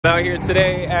I'm out here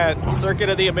today at Circuit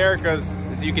of the Americas.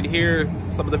 As you can hear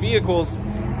some of the vehicles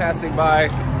passing by.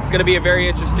 It's going to be a very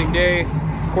interesting day.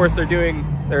 Of course, they're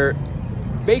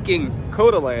making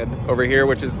COTALAND over here,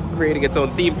 which is creating its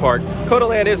own theme park.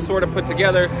 COTALAND is sort of put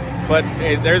together, but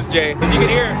hey, there's Jay. As you can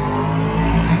hear,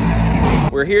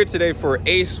 we're here today for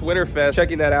ACE WinterFest.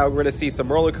 Checking that out, we're going to see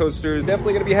some roller coasters.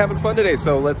 Definitely going to be having fun today,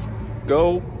 so let's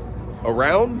go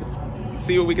around,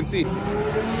 see what we can see.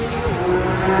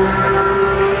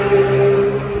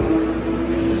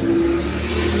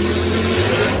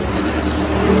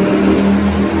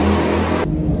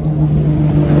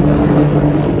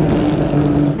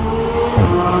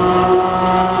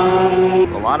 A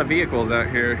lot of vehicles out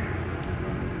here.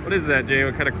 What is that, Jay?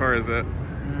 What kind of car is that?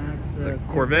 It's a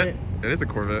Corvette? It is a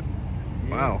Corvette. Yeah.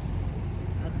 Wow.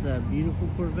 That's a beautiful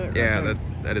Corvette. Yeah, right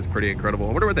that is pretty incredible.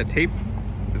 I wonder what that tape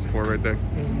is for right there.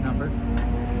 Here's the number.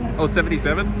 Oh,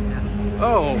 77? Yeah.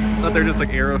 Oh, I thought they're just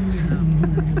like arrows. No.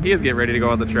 He is getting ready to go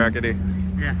on the track, isn't he?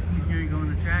 Yeah, here you go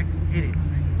on the track, hit it.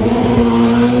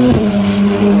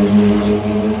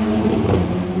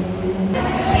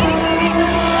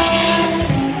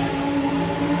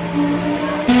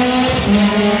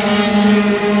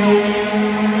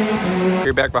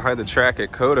 You're back behind the track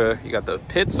at COTA. You got the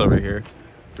pits over here.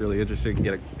 Really interesting to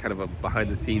get a kind of a behind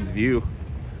the scenes view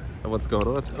of what's going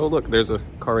on. Oh look, there's a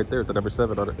car right there with the number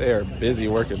 7 on it. They are busy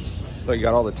working. Look, you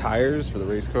got all the tires for the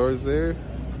race cars there.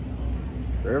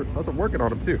 They're also working on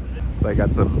them too. So I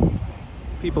got some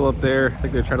people up there. I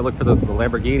think they're trying to look for the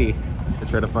Lamborghini to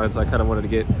try to find, so I kind of wanted to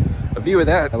get a view of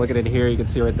that. Looking in here, you can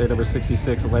see right there, number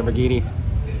 66, a Lamborghini.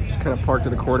 Just kind of parked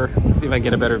in the corner. See if I can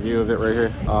get a better view of it right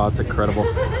here. Oh, it's incredible.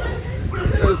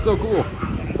 That is so cool.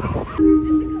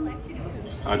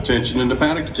 Attention in the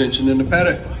paddock, attention in the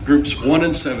paddock. Groups 1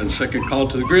 and 7, second call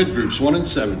to the grid. Groups 1 and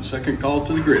 7, second call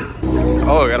to the grid.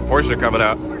 Oh, we got a Porsche coming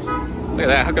out. Look at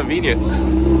that, how convenient.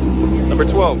 Number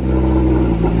 12.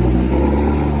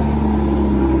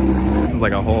 This is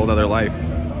like a whole other life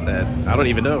that I don't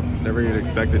even know. Never even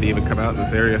expected to even come out in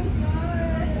this area.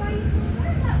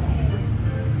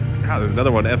 Ah, there's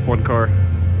another one, F1 car.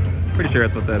 Pretty sure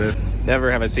that's what that is. Never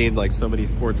have I seen like so many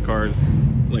sports cars,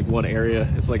 like one area.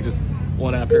 It's like just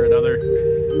one after another.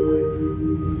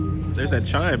 There's that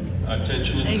chime.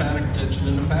 Attention in the paddock, attention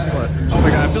in the paddock. What? Oh my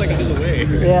god, I feel like I'm in the way.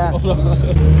 Yeah. Wow.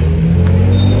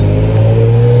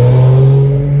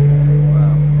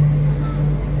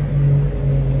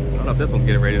 I don't know if this one's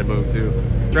getting ready to move too.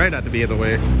 Try not to be in the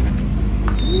way.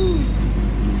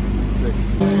 Sick.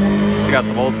 We got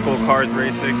some old school cars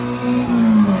racing.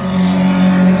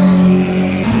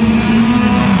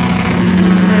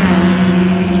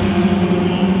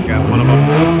 Got one of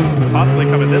them possibly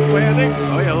coming this way, I think.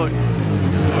 Oh yeah, look.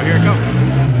 Oh, here it comes.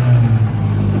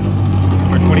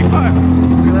 Number 25.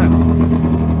 Look at that.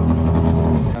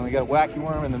 And we got Wacky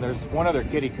Worm, and then there's one other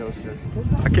kiddie coaster.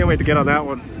 I can't wait to get on that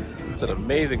one. It's an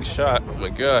amazing shot. Oh my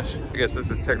gosh. I guess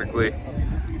this is technically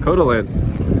COTALAND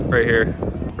right here.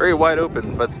 Very wide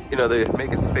open, but you know, they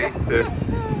make it space to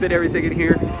fit everything in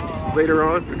here later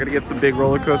on. We're gonna get some big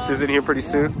roller coasters in here pretty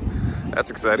soon. That's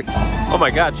exciting. Oh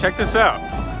my god, check this out.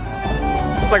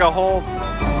 It's like a whole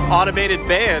automated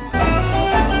band.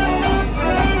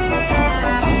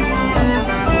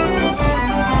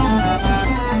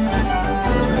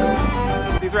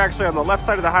 These are actually on the left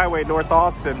side of the highway, North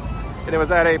Austin, and it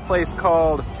was at a place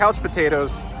called Couch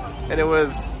Potatoes, and it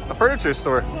was a furniture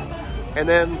store. And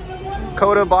then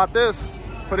COTA bought this,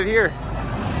 put it here.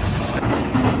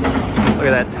 Look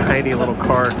at that tiny little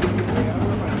car.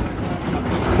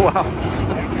 Wow,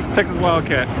 Texas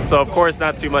Wildcat. So of course,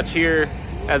 not too much here.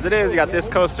 As it is, you got this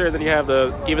coaster, then you have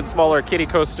the even smaller kiddie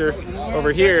coaster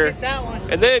over here.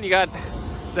 And then you got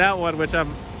that one, which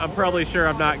I'm probably sure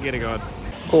I'm not getting on.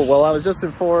 Cool, well I was just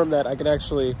informed that I can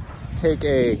actually take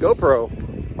a GoPro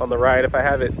on the ride if I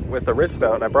have it with a wrist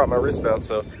mount. I brought my wrist mount,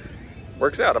 so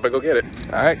works out. I'm gonna go get it.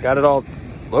 All right, got it all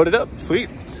loaded up, sweet.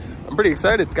 I'm pretty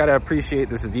excited. Gotta appreciate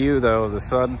this view though of the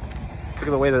sun. Look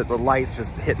at the way that the light's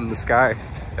just hitting the sky,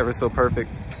 ever so perfect.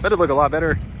 Better look a lot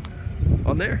better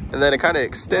on there. And then it kind of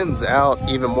extends out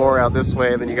even more out this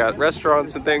way, and then you got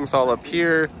restaurants and things all up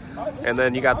here, and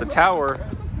then you got the tower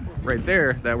right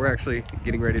there that we're actually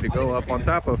getting ready to go up on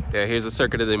top of. Yeah, here's the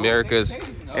Circuit of the Americas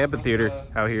amphitheater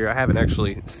out here. I haven't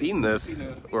actually seen this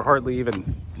or hardly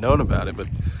even known about it, but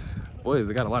boys,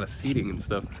 they got a lot of seating and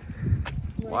stuff.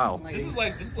 Wow. This is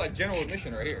like general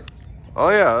admission right here. Oh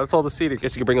yeah, that's all the seating.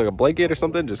 Guess you could bring like a blanket or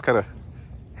something, just kind of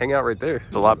hang out right there.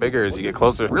 It's a lot bigger as you get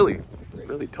closer. Really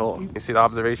tall. You see the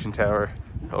observation tower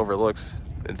overlooks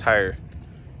the entire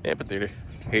amphitheater.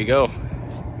 Here you go.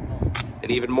 An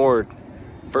even more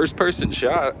first-person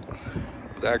shot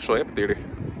of the actual amphitheater.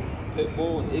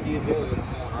 Pitbull and Iggy Azalea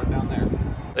right down there.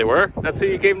 They were? That's who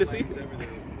you came to see?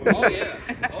 Oh yeah.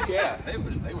 Oh yeah. They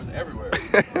was everywhere.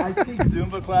 I take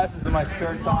Zumba classes in my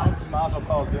spare time. You might as well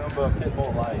call Zumba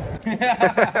Pitbull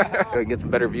Light. Get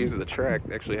some better views of the track.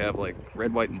 They actually have like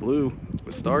red, white, and blue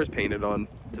with stars painted on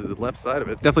to the left side of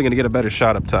it. Definitely gonna get a better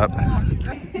shot up top.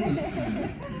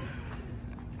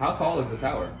 How tall is the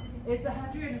tower? It's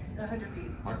 100 feet.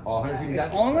 100 feet. It's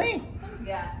only?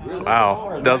 Yeah.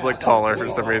 Wow, it does look taller for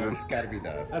some reason. It's gotta be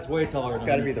the. That's way taller. It's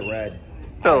gotta be the red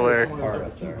No way. part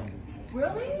up there.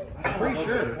 Really? I'm pretty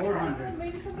sure. 400.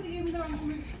 Maybe somebody gave me the wrong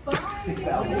number.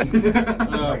 6,000.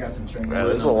 I got some training. Yeah,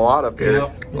 there's a lot up here.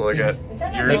 Look at Is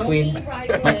that yours. McQueen?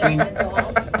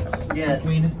 Yes.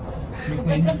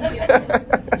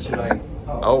 Should I?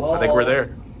 Oh, I think we're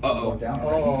there. Go down.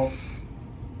 Uh-oh.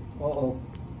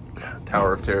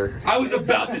 Tower of Terror. I was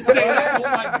about to say that. Oh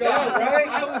my god, right?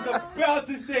 I was about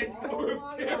to say Tower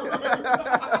of Terror.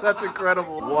 That's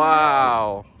incredible.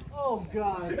 Wow. Oh,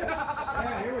 God.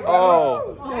 Yeah, here we go.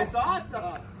 Oh. That's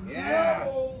awesome. Yeah.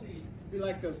 Be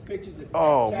like those pictures that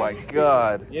Oh my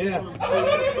god. Yeah.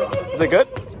 Is it good?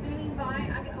 Zooming by,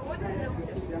 I wonder if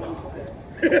there's small.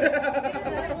 Is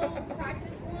that a little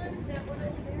practice one? That one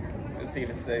over there? Let's see if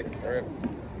it's safe. All right.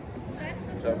 That's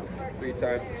the Jump 3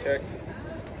 times to check.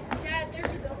 Dad, there's a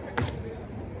go-kart.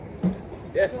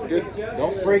 Yeah, it's good.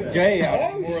 Don't freak Jay out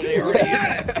anymore. They already in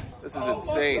it. This is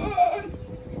insane.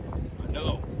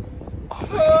 No.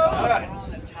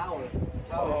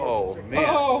 Oh man.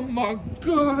 Oh my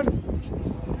god.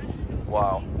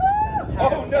 Wow.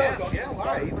 Oh no. I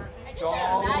just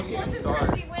imagine this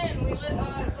Christy win. We live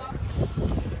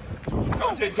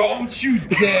it's all Don't you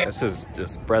dare. This is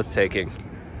just breathtaking.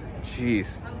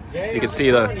 Jeez. You can see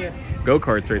the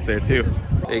go-karts right there too.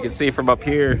 You can see from up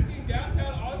here.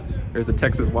 There's the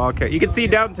Texas Wildcat. You can see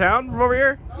downtown from over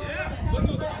here? Yeah. Look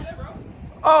what's on there, bro.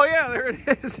 Oh yeah, there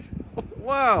it is.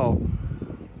 Wow.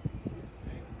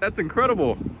 That's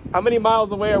incredible. How many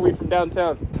miles away are we from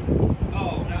downtown?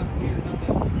 Oh, not here.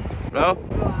 No?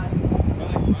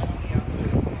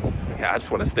 Yeah, I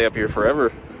just want to stay up here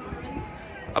forever.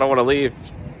 I don't want to leave.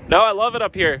 No, I love it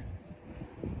up here.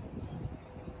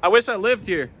 I wish I lived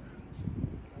here.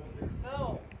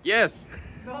 No. Yes.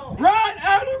 No. Run,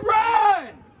 Adam, run!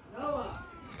 Noah.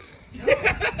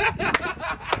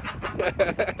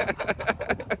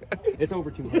 It's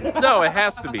over 200. No, it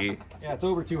has to be. Yeah, it's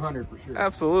over 200 for sure.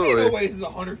 Absolutely. No way this is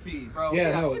 100 feet, bro.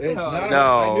 Yeah, no, it's not.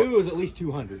 No. I knew it was at least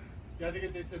 200. Yeah, I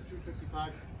think they said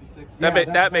 255,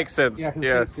 256. That makes sense. Yeah,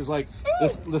 Yeah. because like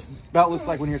this about looks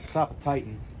like when you're at the top of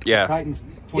Titan. Yeah. Titan's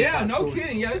 25 Yeah, no stories.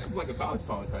 kidding. Yeah, this is like about as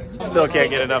tall as Titan. Still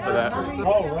can't get enough of that.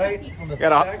 Oh, right. On the You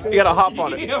gotta hop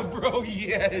on it. Yeah, bro,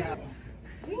 yes.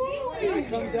 If it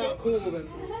comes out cool, then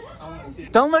I want to see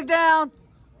it. Don't look down.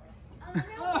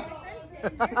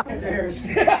 Stairs.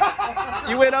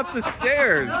 You went up the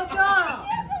stairs.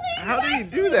 How do you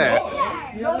do that?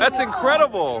 That's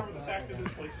incredible.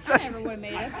 I never would have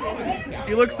made it.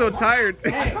 You look so tired.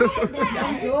 You want to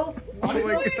go? Oh my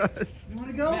gosh. You want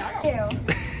to go?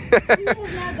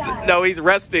 No, he's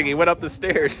resting. He went up the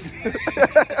stairs.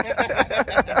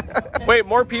 Wait,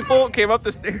 more people came up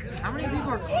the stairs? How many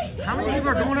people are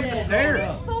going up the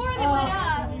stairs? 4 that went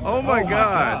up. Oh my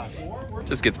god.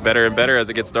 Just gets better and better as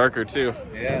it gets darker too.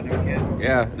 Yeah, no kidding.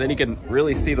 Yeah, then you can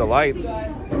really see the lights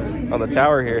on the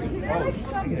tower here. I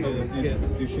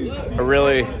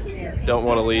really don't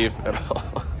want to leave at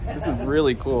all. This is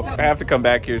really cool. I have to come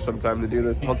back here sometime to do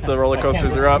this. Once the roller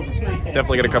coasters are up,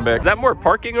 definitely gonna come back. Is that more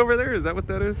parking over there? Is that what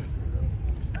that is?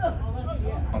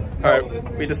 All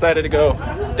right, we decided to go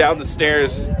down the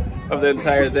stairs of the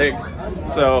entire thing.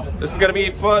 So this is gonna be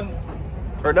fun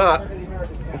or not.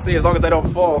 We'll see, as long as I don't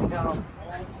fall.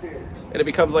 And it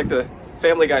becomes like the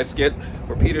Family Guy skit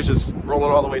where Peter's just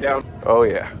rolling all the way down. Oh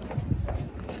yeah.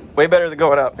 Way better than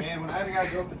going up. Man, when I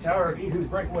gotta go up the tower of Ehu's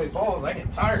breakaway balls, I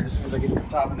get tired as soon as I get to the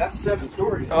top, and that's 7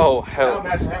 stories. Oh, Now hell.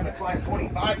 imagine having to climb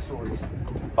 25 stories.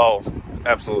 Oh,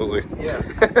 absolutely. Yeah.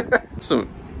 So, I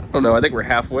don't know, I think we're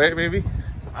halfway maybe?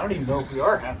 I don't even know if we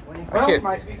are halfway. I can't-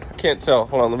 might be. Can't tell.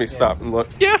 Hold on, let me stop and look.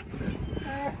 Yeah.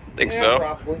 Think so.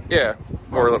 Probably. Yeah,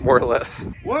 more or less.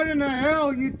 What in the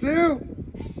hell, you two?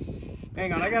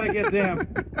 Hang on, I gotta get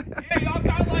them. Yeah, y'all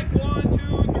got like 1, 2,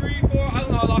 3, 4. I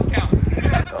don't know, I lost count.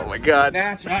 Oh my god.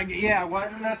 Yeah, why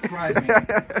didn't that surprise me? I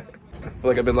feel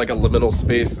like I'm in like a liminal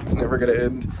space. It's never gonna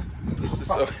end. It's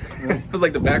just so. It was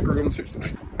like the back rooms or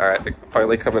something. All right,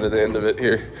 finally coming to the end of it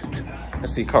here. I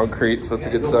see concrete, so that's a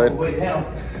good sign.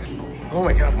 Oh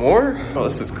my god, more? Oh,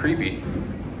 this is creepy.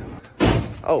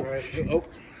 Oh, Oh,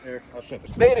 there, I'll shut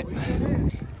it. made it.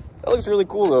 That looks really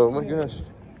cool though. Oh my gosh.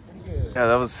 Yeah,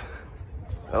 that was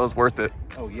That was worth it.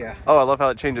 Oh, yeah. Oh, I love how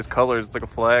it changes colors. It's like a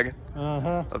flag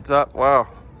up top. Wow.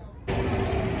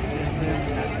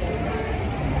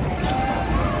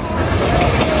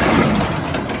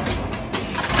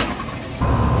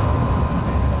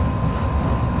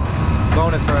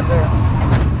 Bonus right there.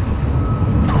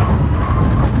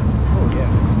 Oh, yeah.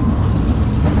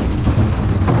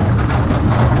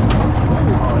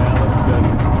 Oh, yeah, looks good.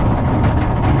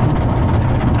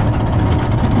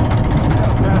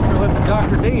 Faster lift than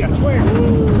Dr. D, I swear.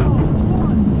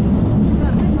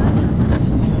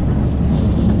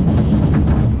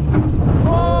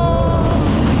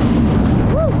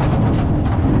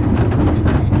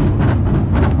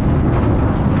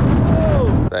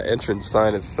 That entrance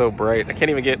sign is so bright. I can't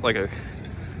even get like a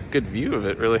good view of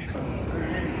it, really.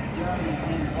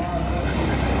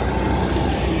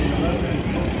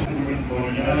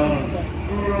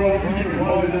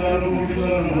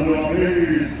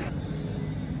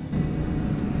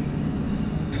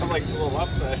 I'm like a little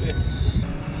upside. You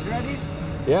ready?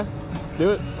 Yeah, let's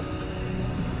do it.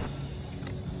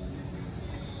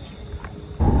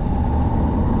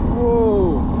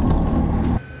 Whoa.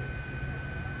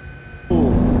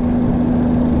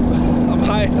 I'm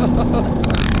high.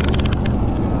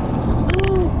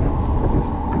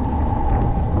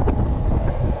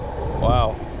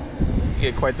 Wow. You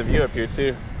get quite the view up here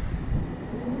too.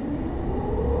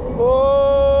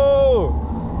 Whoa!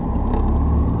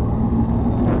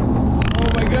 Oh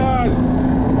my gosh!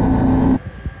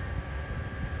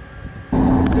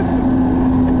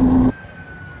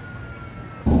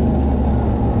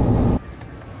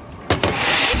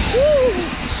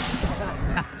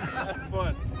 That's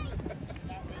fun.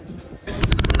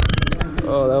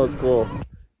 Oh, that was cool.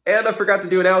 And I forgot to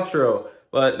do an outro,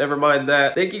 but never mind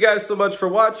that. Thank you guys so much for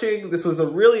watching. This was a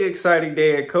really exciting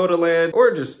day at COTALAND, or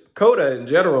just COTA in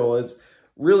general. It's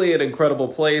really an incredible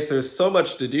place. There's so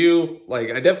much to do. Like,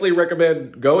 I definitely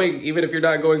recommend going, even if you're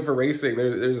not going for racing.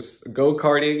 There's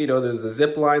go-karting, you know, there's the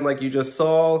zip line like you just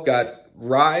saw. Got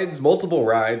rides, multiple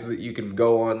rides that you can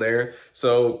go on there.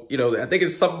 So, you know, I think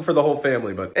it's something for the whole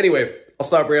family. But anyway, I'll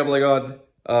stop rambling on.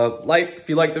 Like if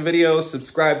you like the video,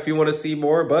 subscribe if you want to see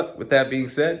more. But with that being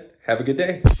said, have a good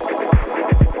day.